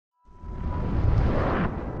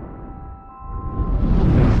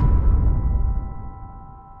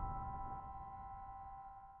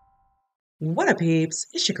What up, peeps?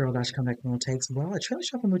 It's your girl, Dash Come Back from Takes. Well, a trailer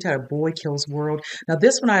shot from movie Boy Kills World. Now,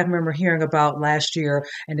 this one I remember hearing about last year,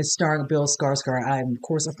 and it's starring Bill Skarsgård. I'm, of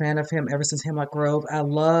course, a fan of him ever since Hemlock Grove. I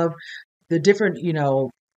love the different,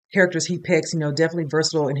 characters he picks, definitely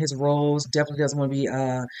versatile in his roles, definitely doesn't want to be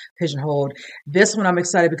pigeonholed. This one I'm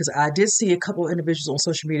excited because I did see a couple of individuals on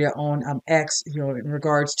social media on X, in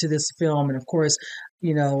regards to this film. And of course,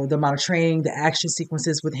 the amount of training, the action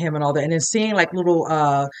sequences with him and all that. And then seeing like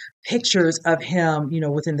little pictures of him,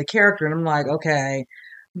 within the character. And I'm like, okay,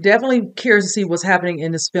 definitely curious to see what's happening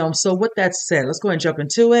in this film. So with that said, let's go ahead and jump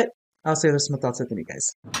into it. I'll say there's some thoughts at the end,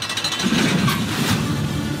 guys.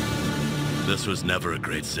 This was never a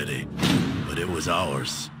great city, but it was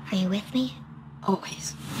ours. Are you with me?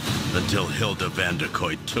 Always. Until Hilda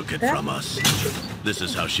Vanderkoy took it from us. This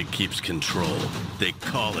is how she keeps control. They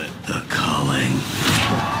call it the calling.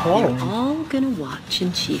 You're all gonna watch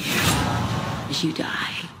and cheer as you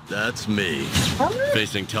die. That's me,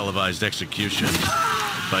 facing televised execution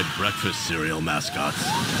by breakfast cereal mascots.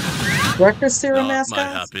 Breakfast cereal Not mascots? my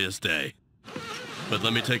happiest day. But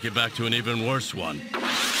let me take you back to an even worse one.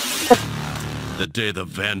 The day the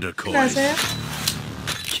Vanderkoys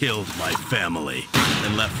killed my family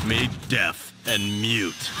and left me deaf and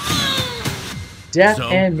mute. Deaf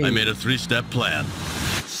and mute. I made a 3-step plan.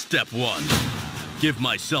 Step 1, give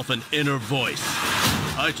myself an inner voice.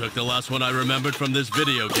 I took the last one I remembered from this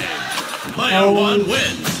video game. Player 1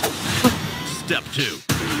 wins. Step 2,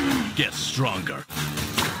 get stronger.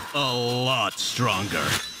 A lot stronger.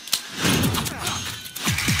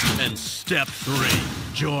 And step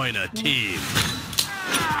 3, join a team.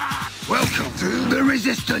 Welcome to the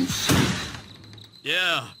Resistance.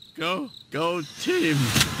 Yeah, go team.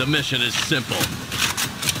 The mission is simple.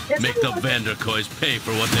 Make the Vanderkoys pay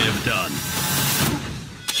for what they have done.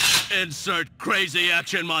 Insert crazy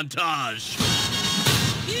action montage.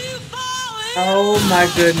 Oh my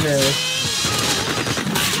goodness.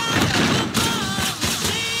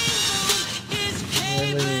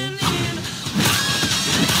 Really?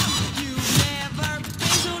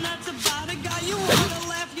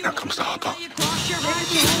 Now comes the hot part.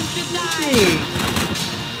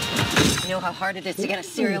 You know how hard it is to get a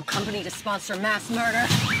cereal company to sponsor mass murder?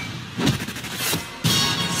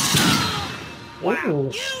 Wow.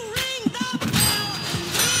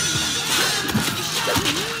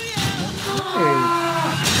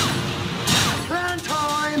 Plan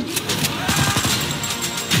time!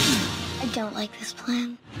 I don't like this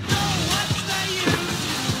plan.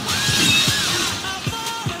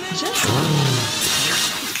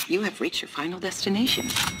 You have reached your final destination.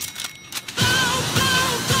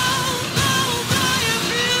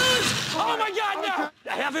 Oh my God,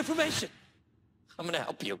 no! I have information. I'm gonna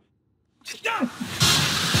help you.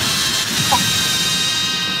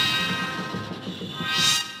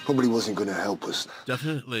 Probably wasn't gonna help us.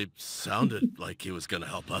 Definitely sounded like he was gonna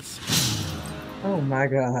help us. Oh my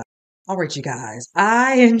God. All right, you guys.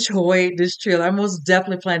 I enjoyed this trailer. I most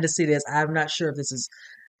definitely plan to see this. I'm not sure if this is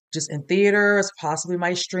just in theaters, possibly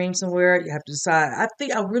might stream somewhere. You have to decide. I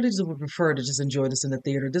think I really just would prefer to just enjoy this in the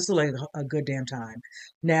theater. This is like a good damn time.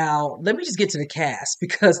 Now, let me just get to the cast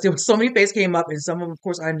because there was so many faces came up, and some of them, of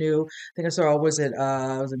course, I knew. I think I saw was it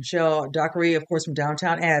Michelle Dockery, of course, from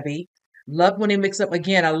Downtown Abbey. Love when they mix up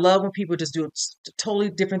again. I love when people just do totally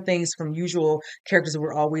different things from usual characters that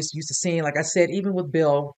we're always used to seeing. Like I said, even with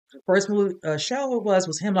Bill, the first movie show it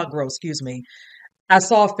was Hemlock Grove. Excuse me. I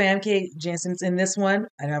saw Famke Janssen's in this one,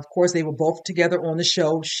 and of course they were both together on the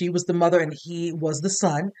show. She was the mother and he was the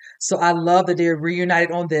son. So I love that they're reunited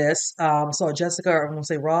on this. Saw Jessica, I'm gonna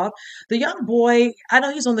say Rob. The young boy, I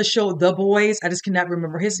know he's on the show The Boys. I just cannot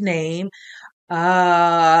remember his name.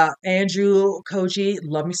 Andrew Koji,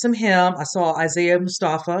 love me some him. I saw Isaiah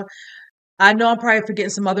Mustafa. I know I'm probably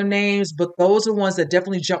forgetting some other names, but those are ones that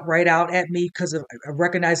definitely jump right out at me because of I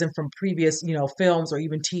recognize them from previous, films or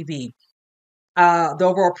even TV. The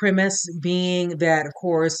overall premise being that, of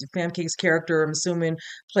course, Famke's character, I'm assuming,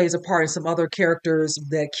 plays a part in some other characters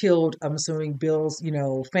that killed, I'm assuming, Bill's,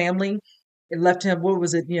 family. It left him, what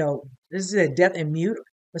was it, this is a death and mute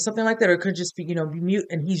or something like that, or it could just be, be mute.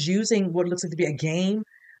 And he's using what looks like to be a game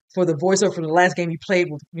for the voiceover for the last game he played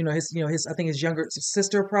with, his, I think his younger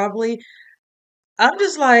sister probably. I'm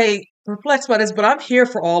just like perplexed by this, but I'm here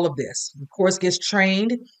for all of this. Of course, gets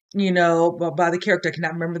trained, by the character. I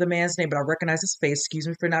cannot remember the man's name, but I recognize his face. Excuse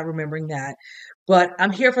me for not remembering that. But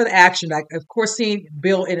I'm here for the action. Like, of course, seeing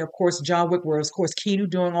Bill and, of course, John Wick, where, of course, Keanu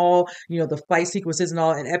doing all, the fight sequences and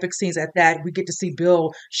all, and epic scenes at that. We get to see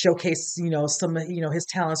Bill showcase, some, his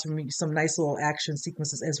talents from some nice little action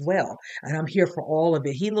sequences as well. And I'm here for all of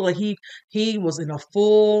it. He looked like he was in a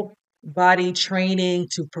full body training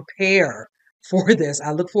to prepare for this.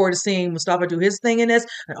 I look forward to seeing Mustafa do his thing in this,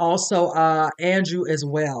 and also Andrew as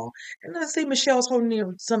well. And I see Michelle's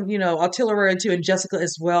holding some, artillery too, and Jessica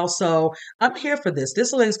as well. So I'm here for this.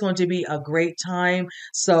 This looks like it's going to be a great time.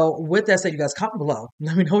 So with that said, you guys comment below.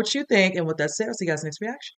 Let me know what you think. And with that said, I'll see you guys next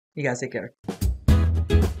reaction. You guys take care.